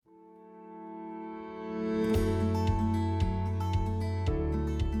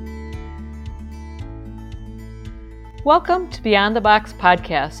Welcome to Beyond the Box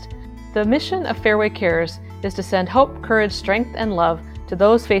podcast. The mission of Fairway Cares is to send hope, courage, strength, and love to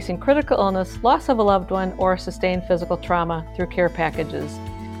those facing critical illness, loss of a loved one, or sustained physical trauma through care packages.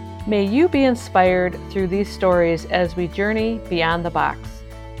 May you be inspired through these stories as we journey beyond the box.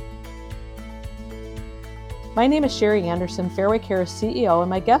 My name is Sherry Anderson, Fairway Cares CEO, and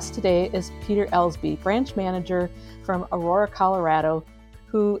my guest today is Peter Elsby, branch manager from Aurora, Colorado,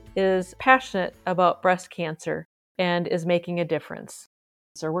 who is passionate about breast cancer and is making a difference.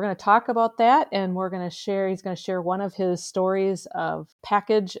 So we're going to talk about that, and he's going to share one of his stories of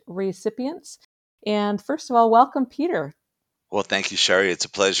package recipients. And first of all, welcome, Peter. Well, thank you, Sherry. It's a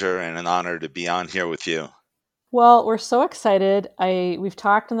pleasure and an honor to be on here with you. Well, we're so excited. We've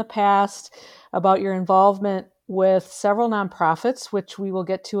talked in the past about your involvement with several nonprofits, which we will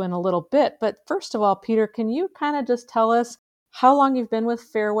get to in a little bit. But first of all, Peter, can you kind of just tell us how long you've been with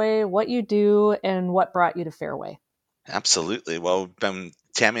Fairway, what you do, and what brought you to Fairway? Absolutely. Well,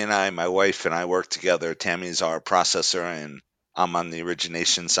 Tammy and I, my wife and I work together. Tammy's our processor, and I'm on the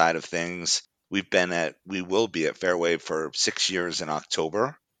origination side of things. We will be at Fairway for 6 years in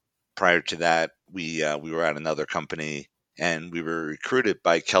October. Prior to that, we were at another company, and we were recruited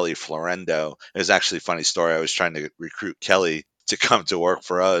by Kelly Florendo. It was actually a funny story. I was trying to recruit Kelly to come to work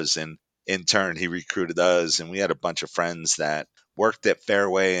for us, and in turn, he recruited us. And we had a bunch of friends that worked at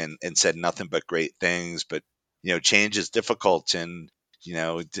Fairway and said nothing but great things. But change is difficult, and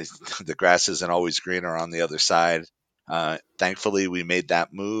the grass isn't always greener on the other side. Thankfully, we made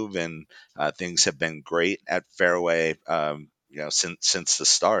that move, and things have been great at Fairway. Since the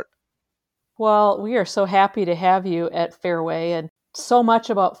start. Well, we are so happy to have you at Fairway, and so much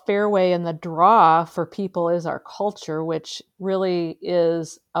about Fairway and the draw for people is our culture, which really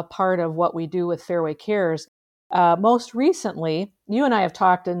is a part of what we do with Fairway Cares. Most recently, you and I have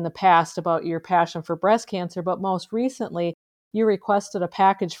talked in the past about your passion for breast cancer, but most recently, you requested a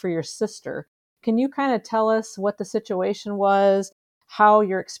package for your sister. Can you kind of tell us what the situation was, how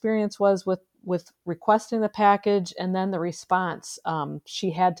your experience was with requesting the package, and then the response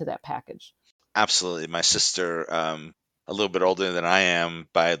she had to that package? Absolutely. My sister, a little bit older than I am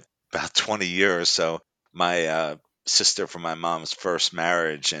by about 20 years. So my sister from my mom's first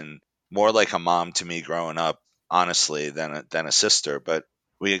marriage, and more like a mom to me growing up, honestly, than a sister. But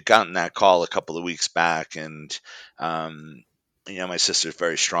we had gotten that call a couple of weeks back, and um, my sister's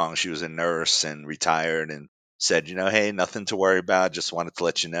very strong. She was a nurse and retired, and said, hey, nothing to worry about. Just wanted to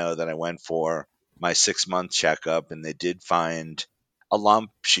let you know that I went for my 6-month checkup, and they did find a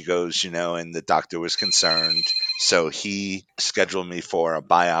lump. She goes, and the doctor was concerned. So he scheduled me for a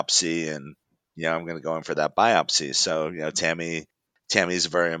biopsy, and, I'm going to go in for that biopsy. So, Tammy's a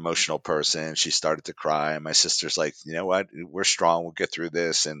very emotional person. She started to cry, and my sister's like, you know what? We're strong. We'll get through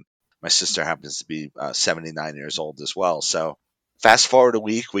this. And my sister happens to be 79 years old as well. So fast forward a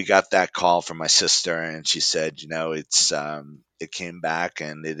week, we got that call from my sister, and she said, it came back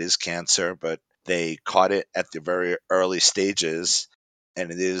and it is cancer, but they caught it at the very early stages,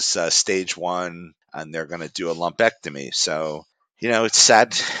 and it is stage 1, and they're going to do a lumpectomy. So, it's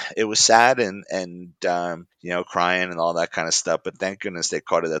sad. It was sad, and crying and all that kind of stuff. But thank goodness they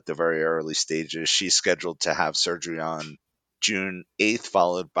caught it at the very early stages. She's scheduled to have surgery on June 8th,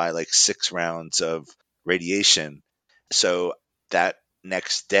 followed by like 6 rounds of radiation. So that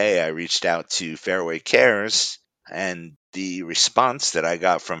next day, I reached out to Fairway Cares, and the response that I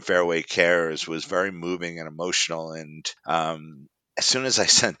got from Fairway Cares was very moving and emotional. And as soon as I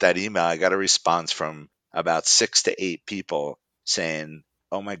sent that email, I got a response from about 6 to 8 people saying,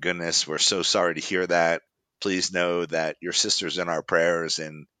 "Oh my goodness, we're so sorry to hear that. Please know that your sister's in our prayers,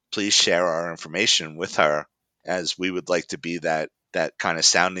 and please share our information with her, as we would like to be that kind of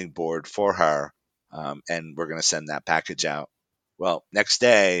sounding board for her. And we're going to send that package out." Well, next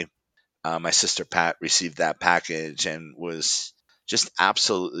day, my sister Pat received that package and was just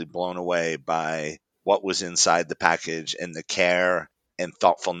absolutely blown away by what was inside the package and the care and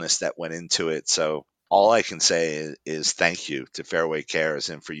thoughtfulness that went into it. So all I can say is thank you to Fairway Cares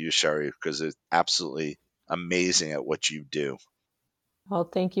and for you, Sherry, because it's absolutely amazing at what you do. Well,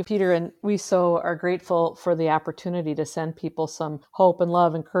 thank you, Peter. And we so are grateful for the opportunity to send people some hope and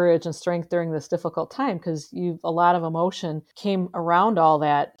love and courage and strength during this difficult time, because a lot of emotion came around all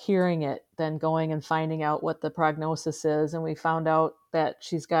that, hearing it, then going and finding out what the prognosis is. And we found out that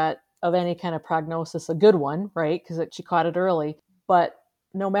she's got, of any kind of prognosis, a good one, right? Because she caught it early. But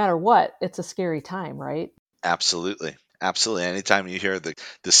no matter what, it's a scary time, right? Absolutely. Absolutely. Anytime you hear the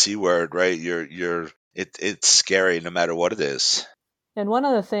C word, right, it's scary no matter what it is. And one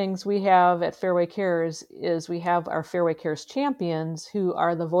of the things we have at Fairway Cares is we have our Fairway Cares champions who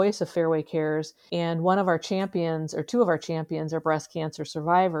are the voice of Fairway Cares. And one of our champions, or two of our champions, are breast cancer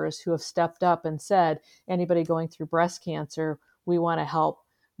survivors who have stepped up and said, anybody going through breast cancer, we want to help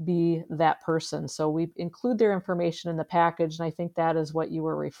be that person. So we include their information in the package. And I think that is what you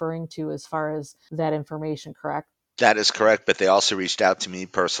were referring to as far as that information, correct? That is correct, but they also reached out to me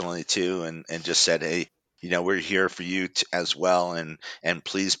personally too, and just said, "Hey, we're here for you as well, and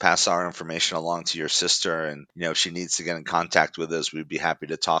please pass our information along to your sister, and if she needs to get in contact with us, we'd be happy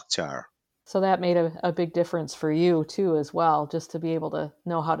to talk to her." So that made a big difference for you too, as well, just to be able to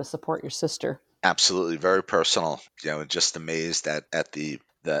know how to support your sister. Absolutely, very personal. Just amazed at the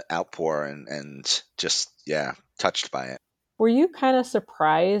outpour and just touched by it. Were you kind of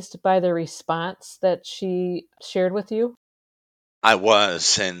surprised by the response that she shared with you? I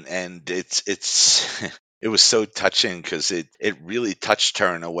was, and it's it was so touching because it really touched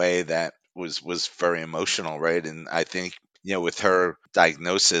her in a way that was very emotional, right? And I think with her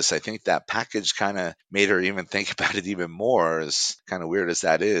diagnosis, I think that package kind of made her even think about it even more. As kind of weird as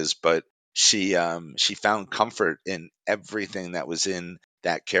that is, but she found comfort in everything that was in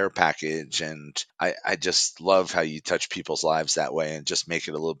that care package, and I just love how you touch people's lives that way and just make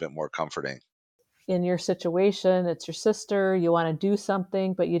it a little bit more comforting. In your situation, it's your sister, you want to do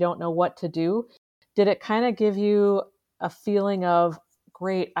something, but you don't know what to do. Did it kind of give you a feeling of,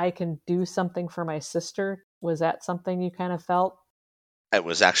 great, I can do something for my sister? Was that something you kind of felt? It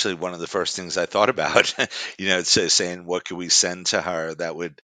was actually one of the first things I thought about. So saying what could we send to her that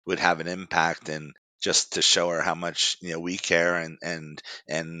would have an impact, and just to show her how much we care, and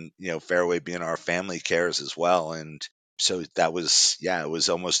Fairway being our family cares as well. And so that was, it was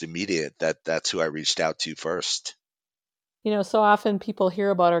almost immediate that that's who I reached out to first. So often people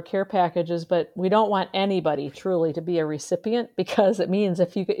hear about our care packages, but we don't want anybody truly to be a recipient, because it means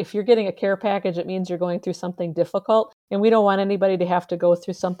if you're getting a care package, it means you're going through something difficult, and we don't want anybody to have to go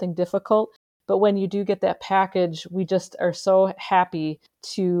through something difficult. But when you do get that package, we just are so happy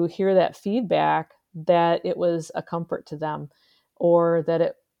to hear that feedback that it was a comfort to them, or that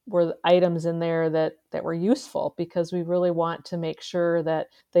it were items in there that were useful, because we really want to make sure that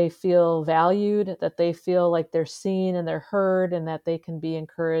they feel valued, that they feel like they're seen and they're heard, and that they can be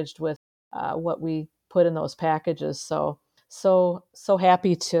encouraged with what we put in those packages. So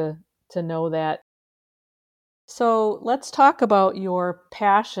happy to know that. So let's talk about your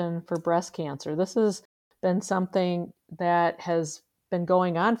passion for breast cancer. This has been something that has been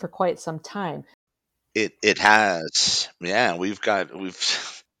going on for quite some time. It has. Yeah, we've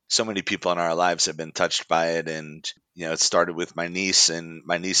so many people in our lives have been touched by it, and it started with my niece, and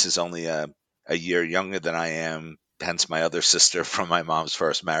my niece is only a year younger than I am, hence my other sister from my mom's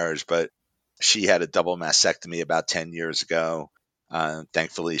first marriage, but she had a double mastectomy about 10 years ago.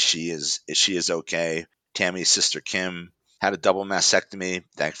 Thankfully she is okay. Tammy's sister Kim had a double mastectomy.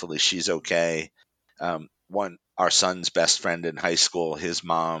 Thankfully she's okay. One Our son's best friend in high school, his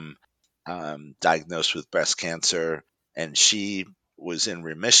mom diagnosed with breast cancer, and she was in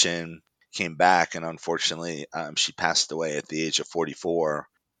remission, came back, and unfortunately, she passed away at the age of 44.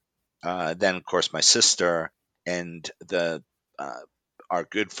 Then, of course, my sister and the our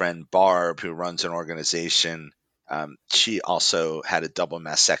good friend Barb, who runs an organization, she also had a double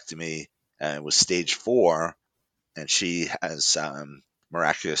mastectomy and was stage 4, and she has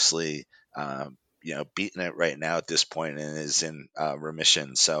miraculously, beaten it right now at this point and is in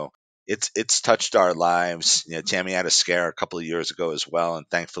remission. So it's touched our lives. Tammy had a scare a couple of years ago as well, and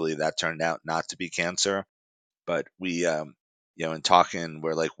thankfully that turned out not to be cancer. But we, in talking,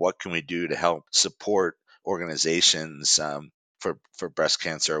 we're like, what can we do to help support organizations for breast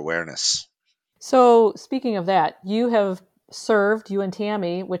cancer awareness? So, speaking of that, you have served, you and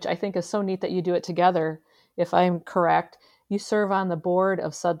Tammy, which I think is so neat that you do it together, if I'm correct. You serve on the board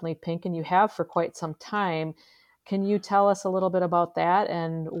of Suddenly Pink, and you have for quite some time. Can you tell us a little bit about that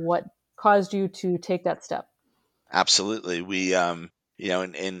and what caused you to take that step? Absolutely. We,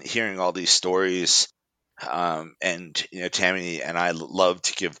 in hearing all these stories, and Tammy and I love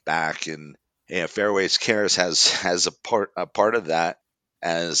to give back, and Fairways Cares has a part of that.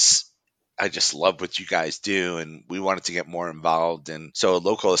 As I just love what you guys do, and we wanted to get more involved. And so a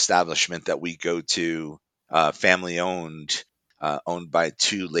local establishment that we go to, family owned, owned by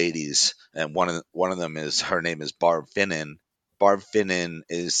two ladies, and one of them is, her name is Barb Finnan. Barb Finnan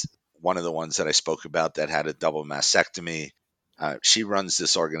is one of the ones that I spoke about that had a double mastectomy. She runs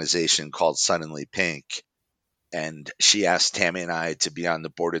this organization called Suddenly Pink, and she asked Tammy and I to be on the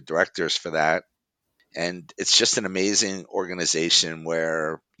board of directors for that. And it's just an amazing organization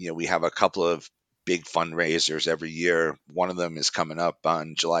where we have a couple of big fundraisers every year. One of them is coming up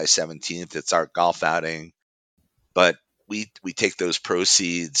on July 17th. It's our golf outing, but we take those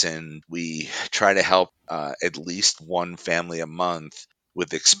proceeds and we try to help at least one family a month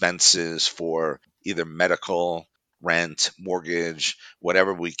with expenses for either medical, rent, mortgage,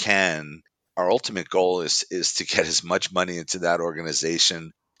 whatever we can. Our ultimate goal is to get as much money into that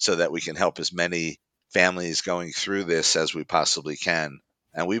organization so that we can help as many families going through this as we possibly can.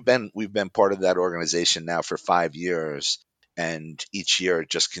 And we've been part of that organization now for 5 years, and each year it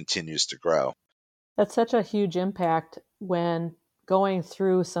just continues to grow. That's such a huge impact when going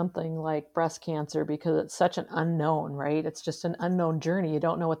through something like breast cancer because it's such an unknown, right? It's just an unknown journey. You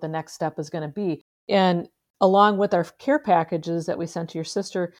don't know what the next step is going to be. And along with our care packages that we sent to your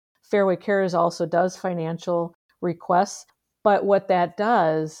sister, Fairway Cares also does financial requests. But what that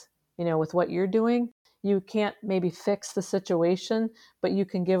does, with what you're doing, you can't maybe fix the situation, but you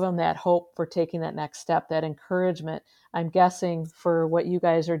can give them that hope for taking that next step, that encouragement. I'm guessing for what you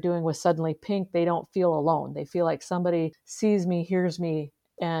guys are doing with Suddenly Pink, they don't feel alone. They feel like somebody sees me, hears me,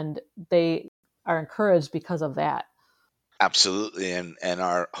 and they are encouraged because of that. Absolutely, and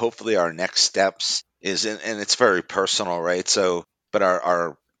our hopefully our next steps is and it's very personal, right? So, but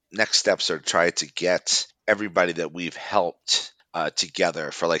our next steps are try to get everybody that we've helped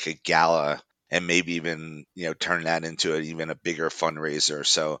together for like a gala, and maybe even turn that into even a bigger fundraiser.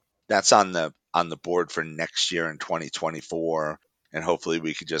 So that's on the board for next year in 2024, and hopefully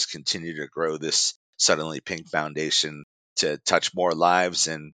we could just continue to grow this Suddenly Pink Foundation to touch more lives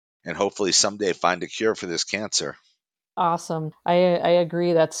and hopefully someday find a cure for this cancer. Awesome. I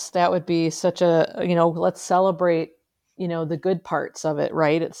agree. That would be such a, let's celebrate, the good parts of it,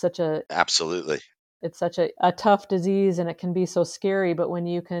 right? Absolutely. It's such a tough disease and it can be so scary, but when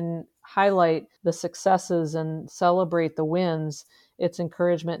you can highlight the successes and celebrate the wins, it's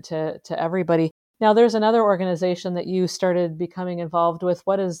encouragement to everybody. Now there's another organization that you started becoming involved with.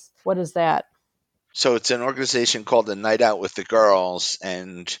 What is that? So it's an organization called the Night Out with the Girls,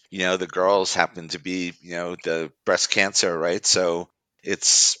 and the girls happen to be the breast cancer, right? So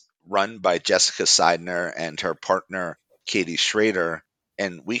it's run by Jessica Seidner and her partner Katie Schrader,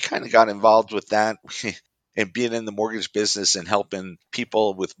 and we kind of got involved with that and being in the mortgage business and helping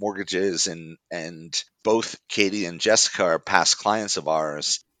people with mortgages, and both Katie and Jessica are past clients of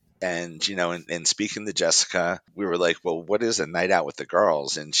ours. And and speaking to Jessica, we were like, well, what is a night out with the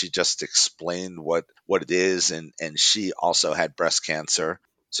girls? And she just explained what it is, and she also had breast cancer,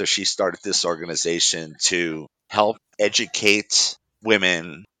 so she started this organization to help educate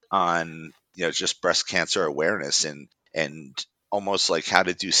women on just breast cancer awareness, and almost like how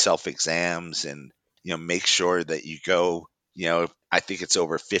to do self exams, and make sure that you go, I think it's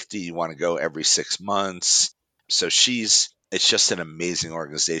over 50, you want to go every 6 months. So it's just an amazing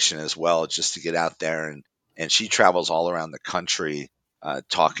organization as well, just to get out there, and she travels all around the country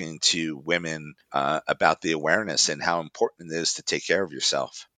talking to women about the awareness and how important it is to take care of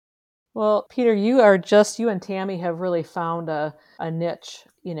yourself. Well, Peter, you and Tammy have really found a niche,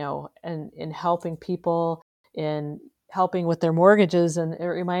 in helping people, in helping with their mortgages. And it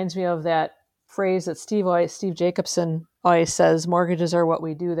reminds me of that phrase that Steve Jacobson always says, mortgages are what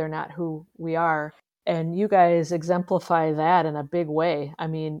we do, they're not who we are. And you guys exemplify that in a big way. I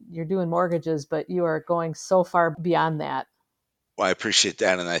mean, you're doing mortgages, but you are going so far beyond that. Well, I appreciate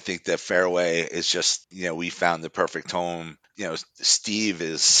that, and I think that Fairway is just, we found the perfect home. Steve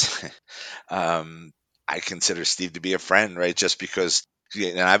is, um, I consider Steve to be a friend, right? Just because,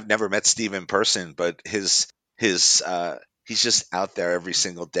 and I've never met Steve in person, but he's just out there every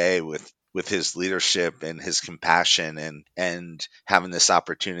single day with his leadership and his compassion, and having this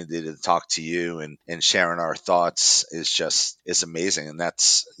opportunity to talk to you and sharing our thoughts is amazing, and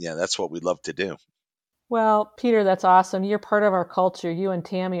that's what we love to do. Well, Peter, that's awesome. You're part of our culture. You and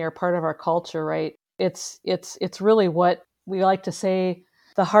Tammy are part of our culture, right? It's really what we like to say.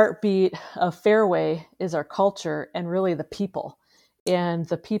 The heartbeat of Fairway is our culture and really the people. And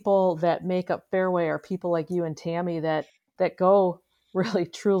the people that make up Fairway are people like you and Tammy that go really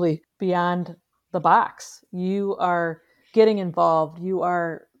truly beyond the box. You are getting involved. You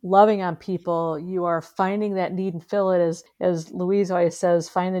are loving on people. You are finding that need and fill it, as Louise always says,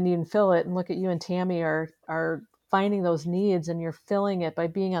 find the need and fill it. And look at you and Tammy are finding those needs, and you're filling it by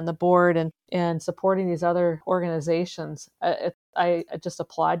being on the board and supporting these other organizations. I just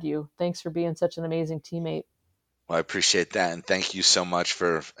applaud you. Thanks for being such an amazing teammate. Well, I appreciate that, and thank you so much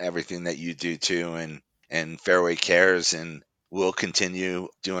for everything that you do too, and Fairway Cares, and we'll continue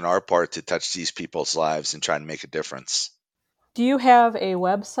doing our part to touch these people's lives and try to make a difference. Do you have a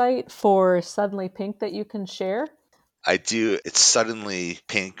website for Suddenly Pink that you can share? I do. It's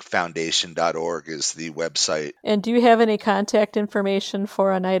suddenlypinkfoundation.org is the website. And do you have any contact information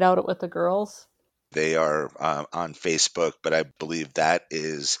for a night out with the girls? They are on Facebook, but I believe that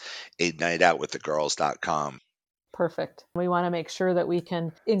is a nightoutwiththegirls.com. Perfect. We want to make sure that we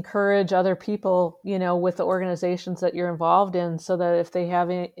can encourage other people, with the organizations that you're involved in, so that if they have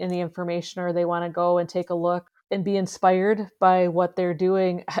any information or they want to go and take a look and be inspired by what they're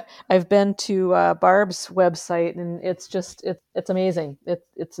doing. I've been to Barb's website, and it's amazing.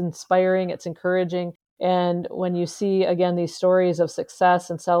 It's inspiring. It's encouraging. And when you see, again, these stories of success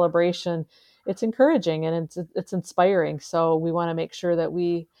and celebration, it's encouraging and it's inspiring. So we want to make sure that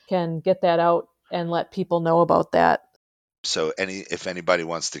we can get that out and let people know about that. So if anybody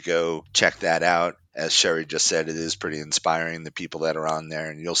wants to go check that out, as Sherry just said, it is pretty inspiring, the people that are on there.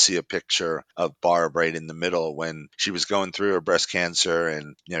 And you'll see a picture of Barb right in the middle when she was going through her breast cancer,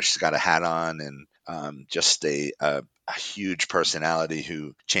 and she's got a hat on, and just a huge personality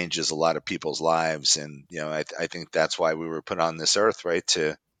who changes a lot of people's lives. And I think that's why we were put on this earth, right,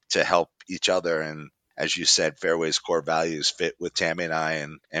 to help each other. And as you said, Fairway's core values fit with Tammy and I,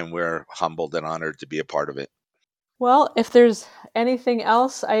 and we're humbled and honored to be a part of it. Well, if there's anything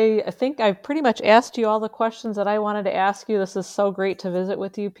else, I think I've pretty much asked you all the questions that I wanted to ask you. This is so great to visit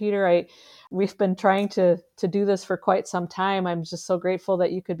with you, Peter. We've been trying to do this for quite some time. I'm just so grateful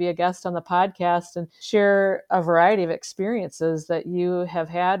that you could be a guest on the podcast and share a variety of experiences that you have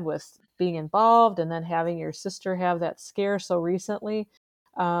had with being involved, and then having your sister have that scare so recently.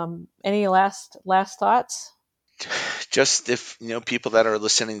 Any last thoughts? Just if people that are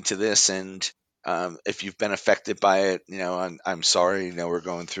listening to this, and if you've been affected by it, I'm sorry. We're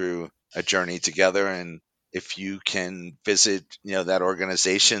going through a journey together, and if you can visit that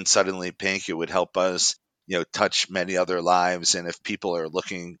organization, Suddenly Pink, it would help us touch many other lives. And if people are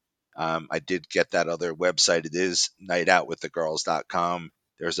looking, I did get that other website. It is nightoutwiththegirls.com.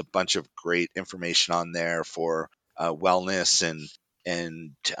 There's a bunch of great information on there for wellness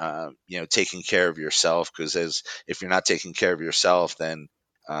and taking care of yourself, because if you're not taking care of yourself, then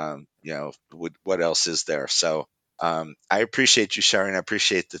what else is there? So I appreciate you sharing. I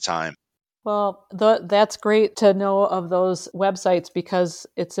appreciate the time. Well, that's great to know of those websites, because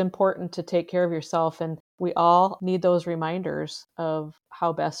it's important to take care of yourself, and we all need those reminders of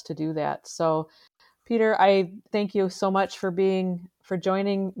how best to do that. So, Peter, I thank you so much for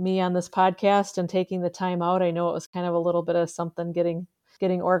joining me on this podcast and taking the time out. I know it was kind of a little bit of something getting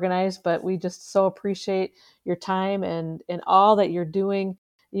organized, but we just so appreciate your time and all that you're doing,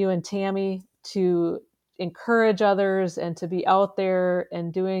 you and Tammy, to encourage others and to be out there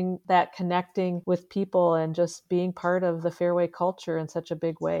and doing that, connecting with people and just being part of the Fairway culture in such a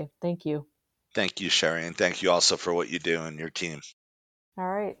big way. Thank you. Thank you, Sherry, and thank you also for what you do and your team. All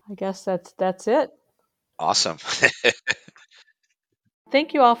right. I guess that's it. Awesome.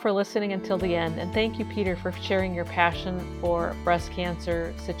 Thank you all for listening until the end, and thank you, Peter, for sharing your passion for breast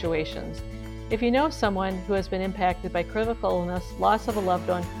cancer situations. If you know someone who has been impacted by critical illness, loss of a loved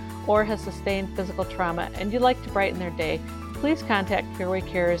one, or has sustained physical trauma, and you'd like to brighten their day, please contact Fairway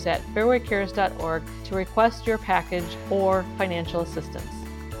Cares at fairwaycares.org to request your package or financial assistance.